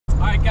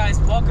Alright guys,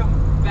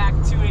 welcome back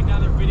to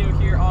another video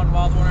here on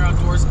Wild Warner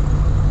Outdoors.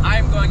 I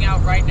am going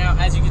out right now.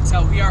 As you can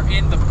tell, we are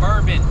in the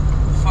Bourbon.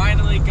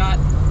 Finally got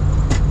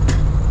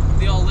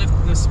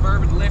the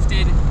Suburban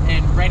lifted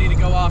and ready to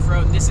go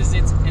off-road. This is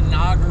its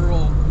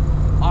inaugural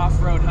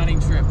off-road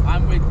hunting trip.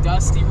 I'm with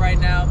Dusty right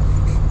now.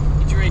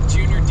 He drew a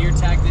junior deer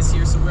tag this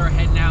year, so we're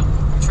heading out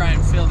to try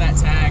and fill that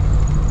tag.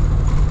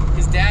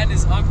 His dad and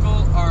his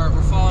uncle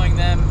we're following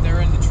them.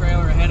 They're in the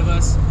trailer ahead of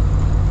us.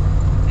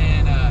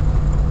 And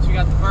so we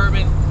got the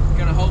Bourbon,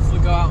 gonna hopefully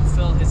go out and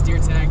fill his deer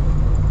tag.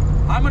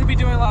 I'm gonna be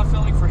doing a lot of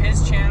filming for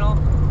his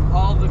channel,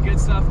 all the good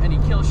stuff, any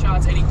kill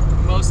shots,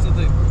 most of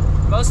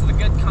the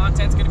good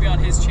content's gonna be on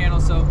his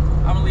channel. So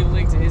I'm gonna leave a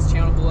link to his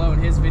channel below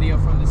and his video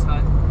from this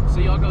hunt. So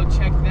y'all go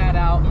check that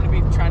out. I'm gonna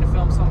be trying to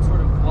film some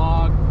sort of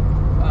vlog,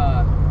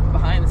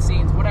 behind the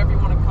scenes, whatever you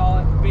want to call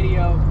it,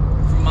 video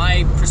from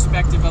my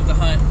perspective of the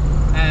hunt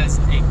as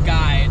a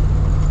guide.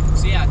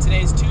 So yeah,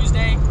 today's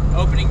Tuesday.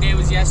 Opening day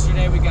was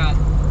yesterday. We got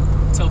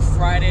till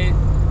Friday.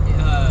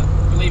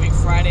 We're leaving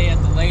Friday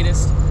at the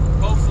latest.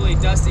 Hopefully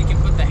Dusty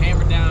can put the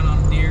hammer down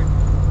on deer.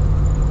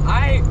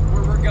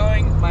 Where we're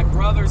going, my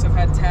brothers have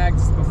had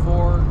tags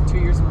before 2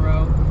 years in a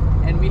row,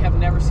 and we have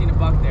never seen a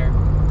buck there.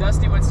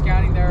 Dusty went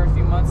scouting there a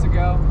few months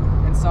ago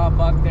and saw a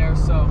buck there,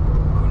 so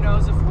who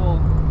knows if we'll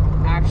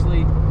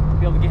actually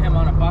be able to get him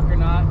on a buck or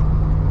not.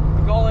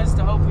 The goal is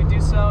to hopefully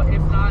do so.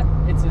 If not,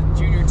 it's a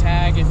junior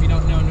tag. If you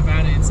don't know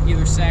Nevada, it's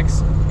either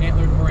sex,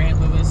 antlered or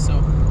antlerless,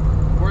 so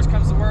worst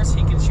comes to worst,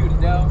 he can shoot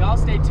a doe. Y'all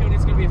stay tuned,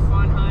 it's gonna be a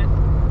fun hunt.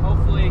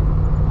 Hopefully,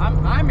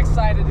 I'm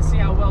excited to see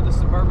how well the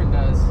Suburban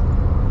does.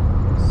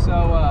 So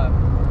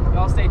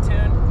y'all stay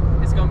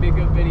tuned, it's gonna be a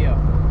good video.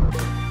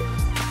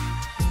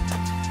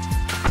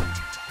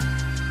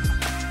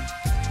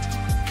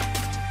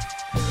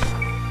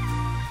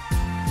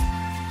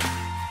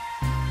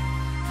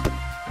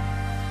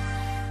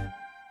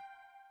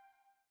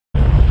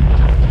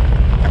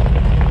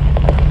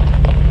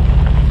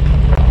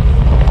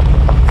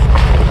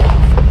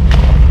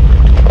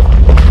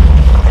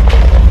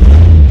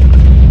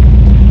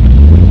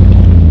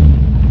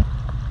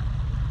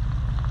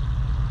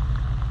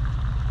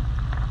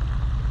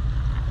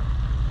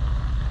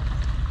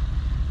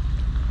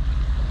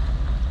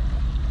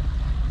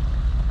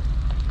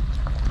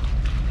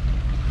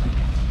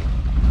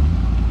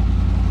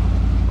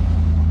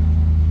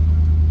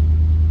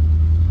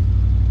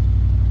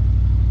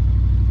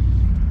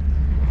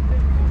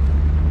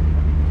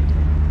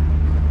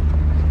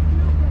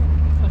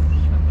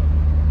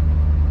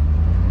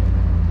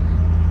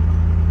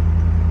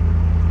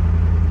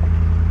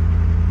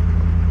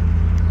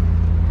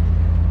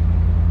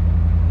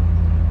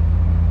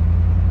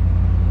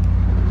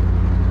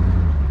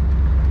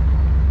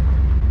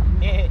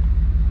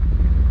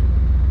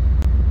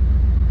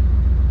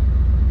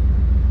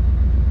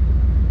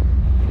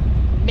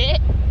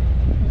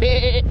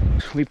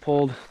 We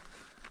pulled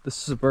the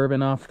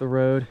Suburban off the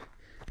road,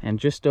 and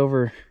just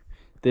over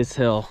this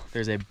hill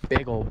there's a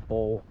big old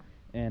bowl,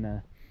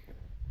 and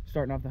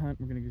starting off the hunt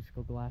we're gonna just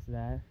go glass of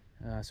that.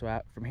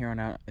 So from here on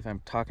out, if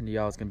I'm talking to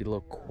y'all, it's gonna be a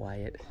little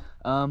quiet,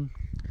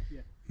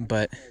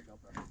 but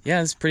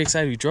yeah, it's pretty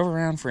exciting. We drove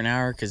around for an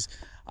hour because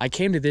I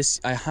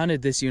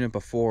hunted this unit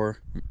before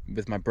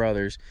with my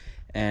brothers,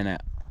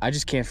 and I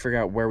just can't figure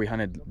out where we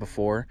hunted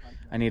before.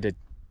 I need to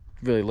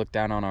really look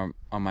down on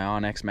my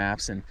Onyx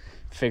maps and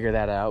figure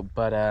that out.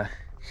 But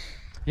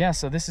yeah,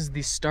 so this is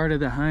the start of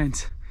the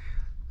hunt.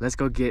 Let's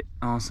go get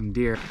on some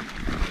deer.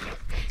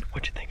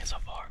 What you think so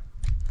far?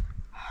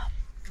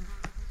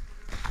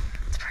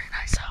 It's very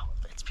nice out.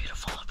 It's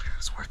beautiful up here.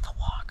 It's worth the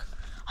walk.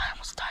 I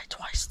almost died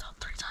twice though,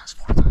 3 times,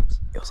 4 times.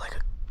 It was like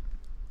a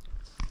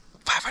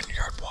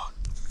 500-yard walk.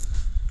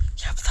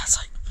 Yeah, but that's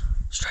like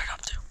straight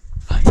up too.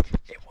 Like,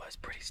 it was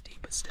pretty steep,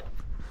 but still.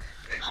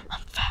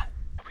 I'm fat.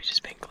 We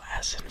just been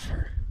glassing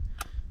for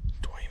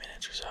 20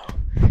 minutes or so,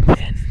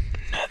 and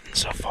nothing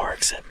so far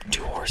except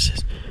 2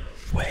 horses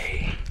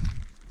way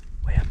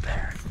up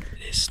there.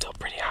 It is still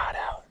pretty hot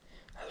out.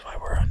 That's why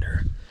we're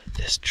under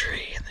this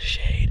tree in the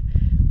shade.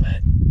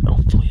 But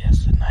hopefully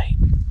as the night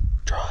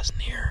draws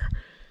near,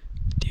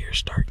 deer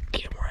start to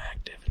get more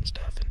active and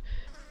stuff, and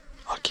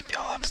I'll keep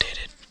y'all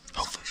updated.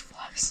 Hopefully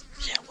flies.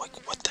 Yeah,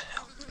 like what the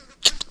hell?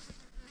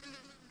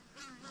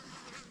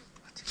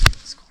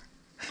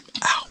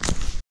 Ow.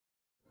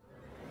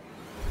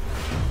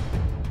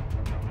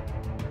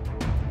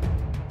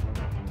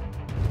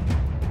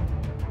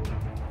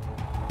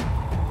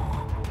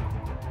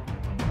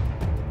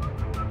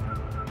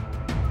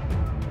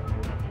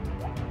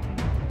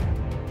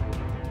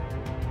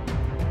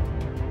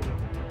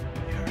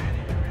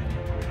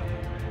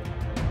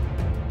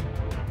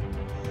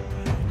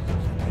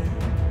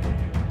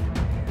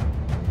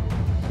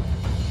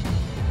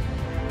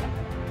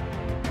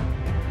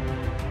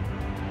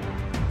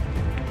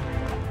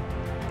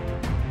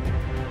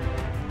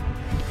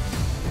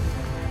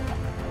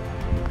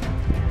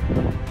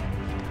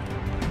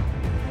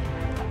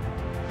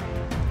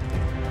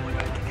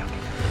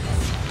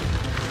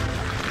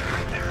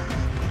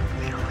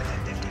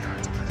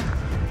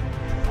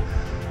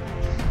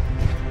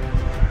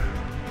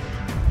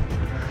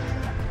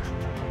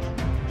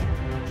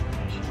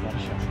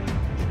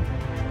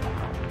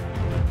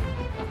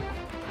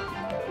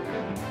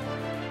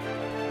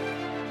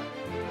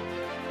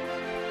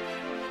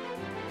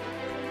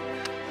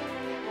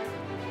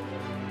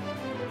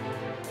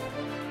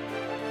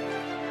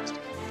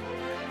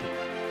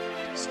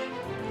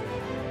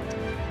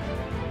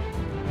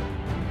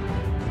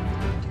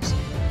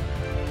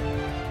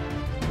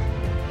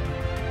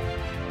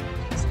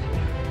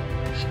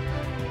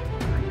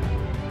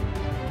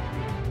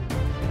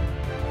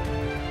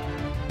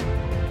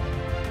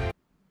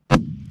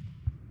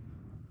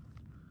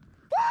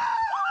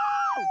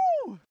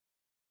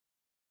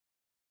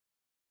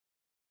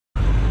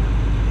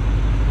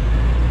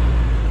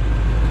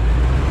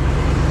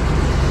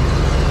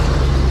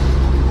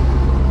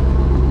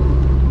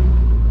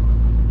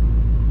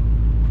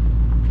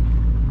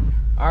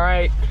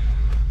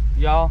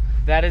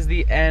 that is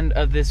the end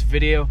of this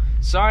video.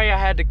 Sorry I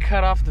had to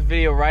cut off the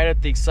video right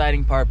at the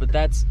exciting part, but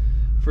that's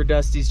for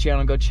Dusty's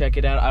channel. Go check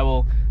it out. I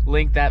will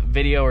link that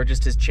video or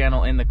just his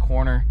channel in the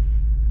corner.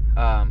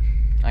 I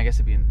guess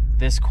it'd be in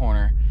this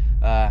corner.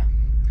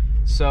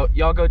 So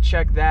y'all go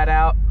check that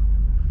out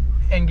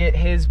and get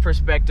his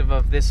perspective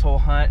of this whole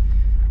hunt.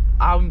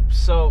 I'm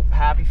so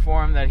happy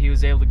for him that he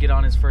was able to get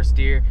on his first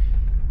deer.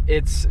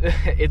 It's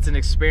an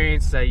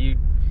experience that you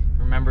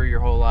remember your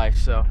whole life.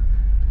 So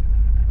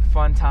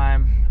fun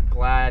time.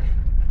 Glad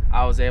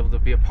I was able to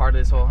be a part of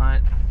this whole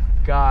hunt.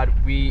 God,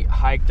 we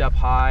hiked up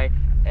high,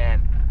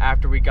 and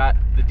after we got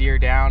the deer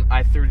down,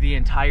 I threw the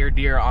entire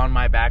deer on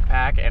my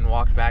backpack and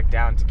walked back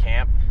down to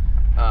camp.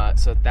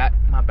 So that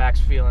my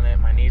back's feeling it.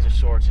 My knees are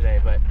sore today,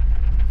 but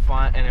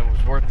fun, and it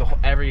was worth the whole,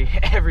 every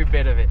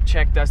bit of it.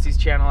 Check Dusty's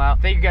channel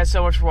out. Thank you guys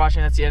so much for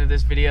watching. That's the end of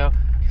this video.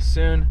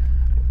 Soon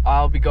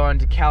I'll be going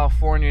to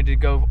California to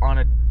go on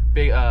a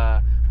big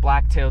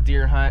blacktail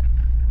deer hunt.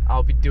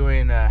 I'll be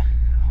doing a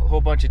whole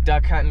bunch of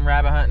duck hunting,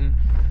 rabbit hunting,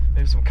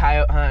 maybe some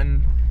coyote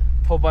hunting,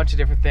 a whole bunch of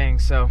different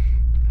things. So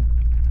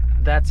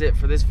that's it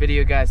for this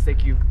video, guys.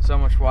 Thank you so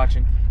much for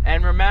watching,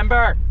 and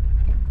remember,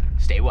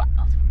 stay wild.